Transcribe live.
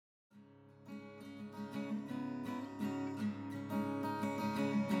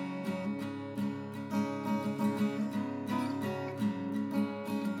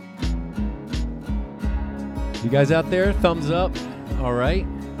You guys out there, thumbs up. All right.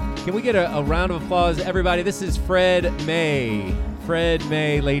 Can we get a round of applause, everybody? This is Fred May. Fred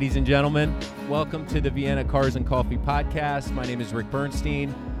May, ladies and gentlemen. Welcome to the Vienna Cars and Coffee podcast. My name is Rick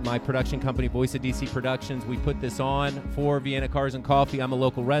Bernstein. My production company, Voice of DC Productions, we put this on for Vienna Cars and Coffee. I'm a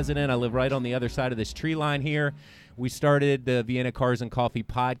local resident. I live right on the other side of this tree line here. We started the Vienna Cars and Coffee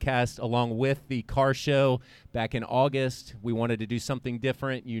podcast along with the car show back in August. We wanted to do something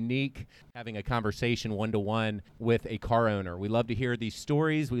different, unique, having a conversation one-to-one with a car owner. We love to hear these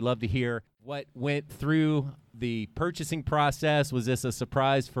stories. We love to hear what went through the purchasing process. Was this a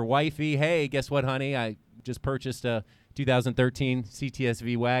surprise for wifey? Hey, guess what, honey? I just purchased a 2013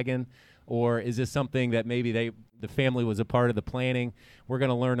 CTS-V wagon. Or is this something that maybe the family was a part of the planning? We're going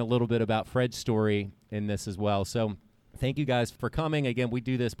to learn a little bit about Fred's story in this as well. So thank you guys for coming. Again, we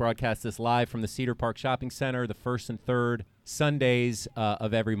do this, broadcast this live from the Cedar Park Shopping Center, the first and third Sundays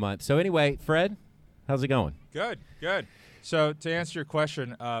of every month. So anyway, Fred, how's it going? Good. So to answer your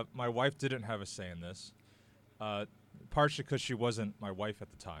question, my wife didn't have a say in this, partially because she wasn't my wife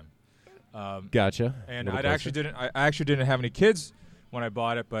at the time. Gotcha. And I actually didn't have any kids when I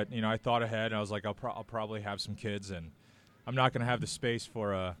bought it, but I thought ahead and I was like, I'll probably have some kids, and I'm not going to have the space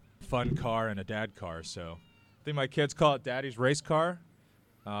for a fun car and a dad car. So I think my kids call it Daddy's race car,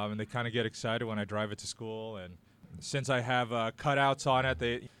 and they kind of get excited when I drive it to school. And since I have cutouts on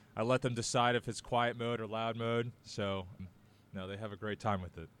it, I let them decide if it's quiet mode or loud mode. So they have a great time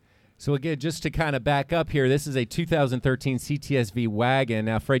with it. So again, just to kind of back up here, this is a 2013 CTS-V wagon.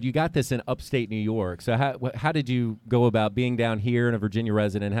 Now, Fred, you got this in upstate New York. So how did you go about being down here and a Virginia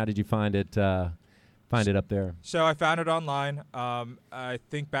resident? How did you find it up there? So I found it online. I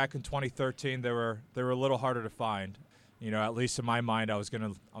think back in 2013 they were a little harder to find. At least in my mind, I was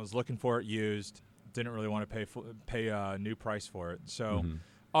looking for it used. Didn't really want to pay a new price for it. So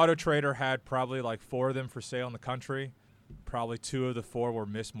Auto Trader had probably like 4 of them for sale in the country. Probably 2 of the 4 were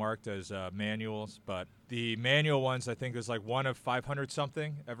mismarked as manuals, but the manual ones I think was like 1 of 500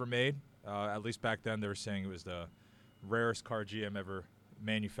 something ever made. At least back then they were saying it was the rarest car GM ever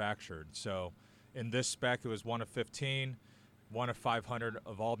manufactured. So in this spec it was 1 of 15, 1 of 500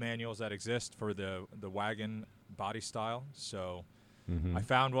 of all manuals that exist for the wagon body style. So I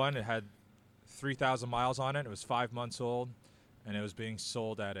found one. It had 3,000 miles on it. It was 5 months old, and it was being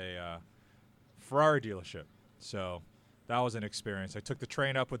sold at a Ferrari dealership. So that was an experience. I took the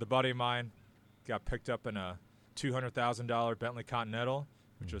train up with a buddy of mine, got picked up in a $200,000 Bentley Continental,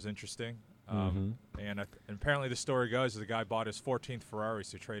 which was interesting. And apparently the story goes the guy bought his 14th Ferrari,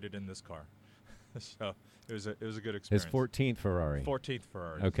 so he traded in this car. So it was a good experience. His 14th Ferrari. 14th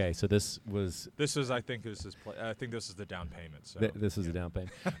Ferrari. Okay, so this was I think this is the down payment. So this is the down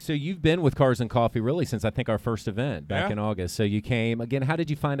payment. So you've been with Cars and Coffee really since I think our first event back in August. So you came again. How did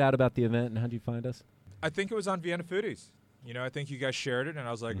you find out about the event, and how did you find us? I think it was on Vienna Foodies. I think you guys shared it, and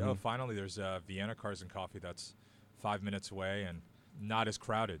I was like, oh, finally there's Vienna Cars and Coffee that's 5 minutes away and not as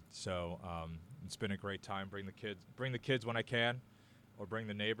crowded. So it's been a great time. Bring the kids when I can, or bring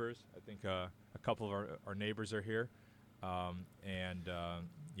the neighbors. I think a couple of our neighbors are here.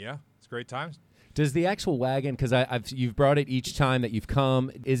 It's great times. Does the actual wagon, because you've brought it each time that you've come,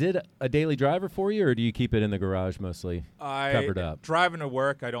 is it a daily driver for you, or do you keep it in the garage mostly covered up? Driving to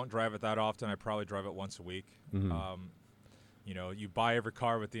work, I don't drive it that often. I probably drive it once a week. You buy every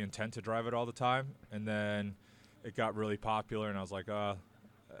car with the intent to drive it all the time, and then it got really popular, and I was like,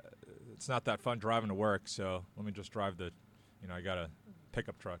 it's not that fun driving to work, so let me just drive I got a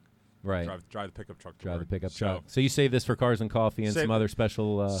pickup truck. Right. Drive the pickup truck to Drive work. the pickup truck. So you save this for Cars and Coffee and some other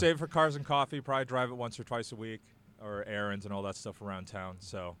special... Save for Cars and Coffee. Probably drive it once or twice a week, or errands and all that stuff around town.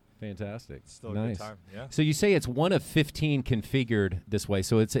 So fantastic. It's still a good time. Yeah. So you say it's 1 of 15 configured this way.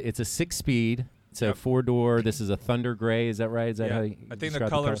 So it's a 6-speed. It's a 4-door. This is a Thunder Gray. Is that right? Is that how you I think the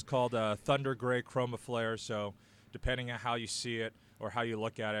color is called Thunder Gray Chroma Flare. So depending on how you see it or how you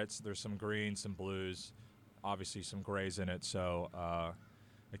look at it, there's some greens, some blues, obviously some grays in it. So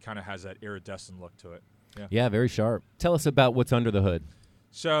it kind of has that iridescent look to it. Yeah, very sharp. Tell us about what's under the hood.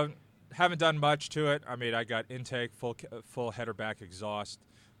 So haven't done much to it. I mean, I got intake, full header back exhaust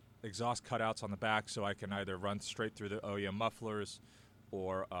cutouts on the back, so I can either run straight through the OEM mufflers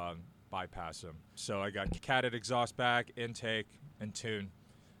or bypass them. So I got catted exhaust back, intake, and tune.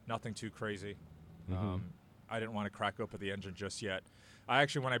 Nothing too crazy. I didn't want to crack open the engine just yet.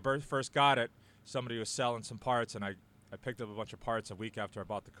 When I first got it, somebody was selling some parts, and I picked up a bunch of parts a week after I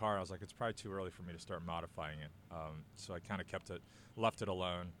bought the car. I was like, it's probably too early for me to start modifying it. So I kind of left it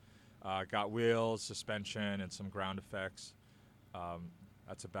alone. Got wheels, suspension, and some ground effects.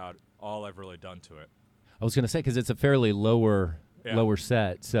 That's about all I've really done to it. I was going to say, because it's a fairly lower lower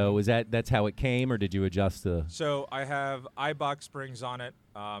set. So is that's how it came, or did you adjust the? So I have iBox springs on it.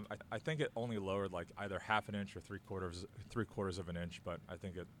 I think it only lowered like either half an inch or three quarters of an inch, but I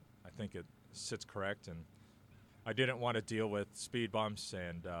think it sits correct, and I didn't want to deal with speed bumps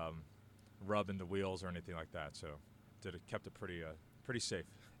and rubbing the wheels or anything like that. So kept it pretty safe.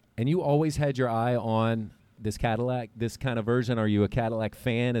 And you always had your eye on this Cadillac, this kind of version. Are you a Cadillac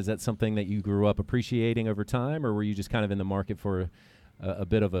fan? Is that something that you grew up appreciating over time, or were you just kind of in the market for a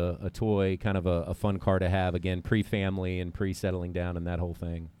bit of a toy, kind of a fun car to have, again, pre-family and pre-settling down and that whole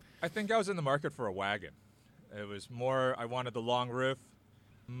thing? I think I was in the market for a wagon. It was more, I wanted the long roof.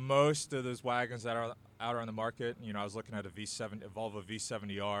 Most of those wagons that are out on the market, I was looking at a Volvo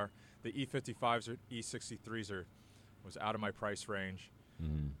V70R. The E55s or E63s was out of my price range.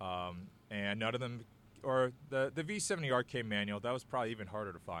 Mm-hmm. And none of them, or the V70R came manual. That was probably even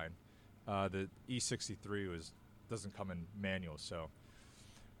harder to find. The E63 doesn't come in manual, so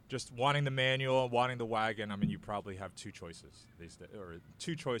just wanting the manual, wanting the wagon. I mean, you probably have two choices these days, or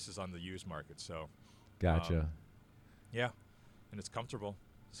two choices on the used market. So, gotcha. Yeah, and it's comfortable.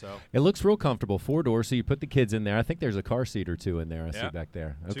 So it looks real comfortable, 4-door. So you put the kids in there. I think there's a car seat or two in there. I see back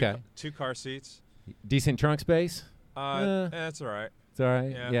there. Okay, two car seats. Decent trunk space. It's all right. It's all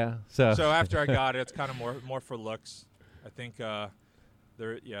right. Yeah. So after I got it, it's kind of more for looks. I think I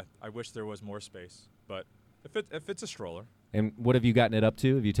wish there was more space, but if it's a stroller. And what have you gotten it up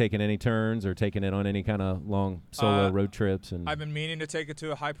to? Have you taken any turns or taken it on any kind of long solo road trips? And I've been meaning to take it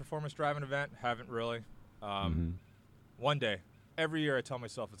to a high performance driving event. Haven't really. One day. Every year I tell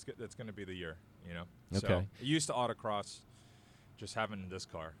myself it's going to be the year. Okay. So I used to autocross, just having this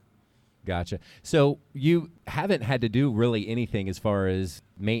car. Gotcha. So you haven't had to do really anything as far as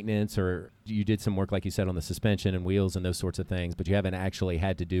maintenance, or you did some work, like you said, on the suspension and wheels and those sorts of things, but you haven't actually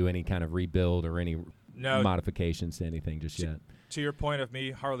had to do any kind of rebuild or any modifications to anything just yet. To your point of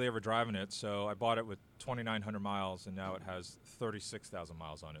me hardly ever driving it, so I bought it with 2,900 miles, and now it has 36,000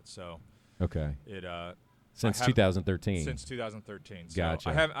 miles on it. So okay, it since 2013. Since 2013. So gotcha.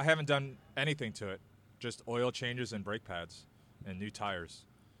 I haven't done anything to it, just oil changes and brake pads and new tires.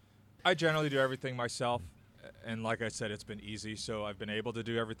 I generally do everything myself, and like I said, it's been easy, so I've been able to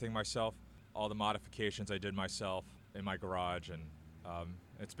do everything myself. All the modifications I did myself in my garage, and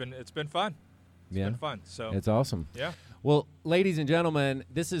it's been fun. It's been fun. So it's awesome. Yeah. Well, ladies and gentlemen,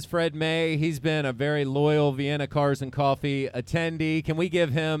 this is Fred May. He's been a very loyal Vienna Cars and Coffee attendee. Can we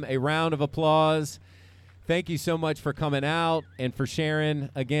give him a round of applause? Thank you so much for coming out and for sharing,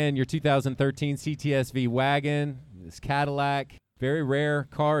 again, your 2013 CTS-V wagon, this Cadillac. Very rare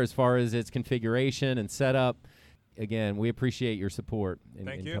car as far as its configuration and setup. Again, we appreciate your support in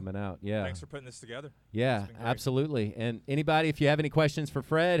coming out. Yeah. Thanks for putting this together. Yeah, absolutely. And anybody, if you have any questions for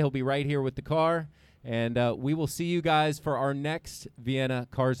Fred, he'll be right here with the car. And we will see you guys for our next Vienna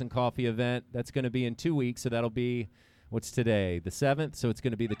Cars and Coffee event. That's going to be in 2 weeks, so that'll be, what's today, the 7th? So it's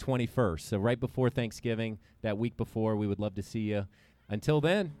going to be the 21st. So right before Thanksgiving, that week before, we would love to see you. Until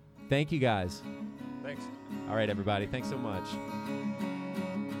then, thank you guys. Thanks. All right, everybody. Thanks so much.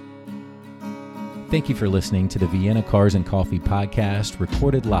 Thank you for listening to the Vienna Cars and Coffee podcast,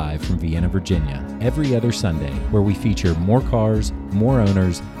 recorded live from Vienna, Virginia, every other Sunday, where we feature more cars, more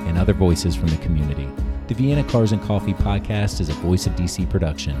owners, and other voices from the community. The Vienna Cars and Coffee podcast is a Voice of DC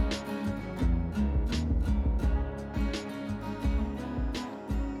production.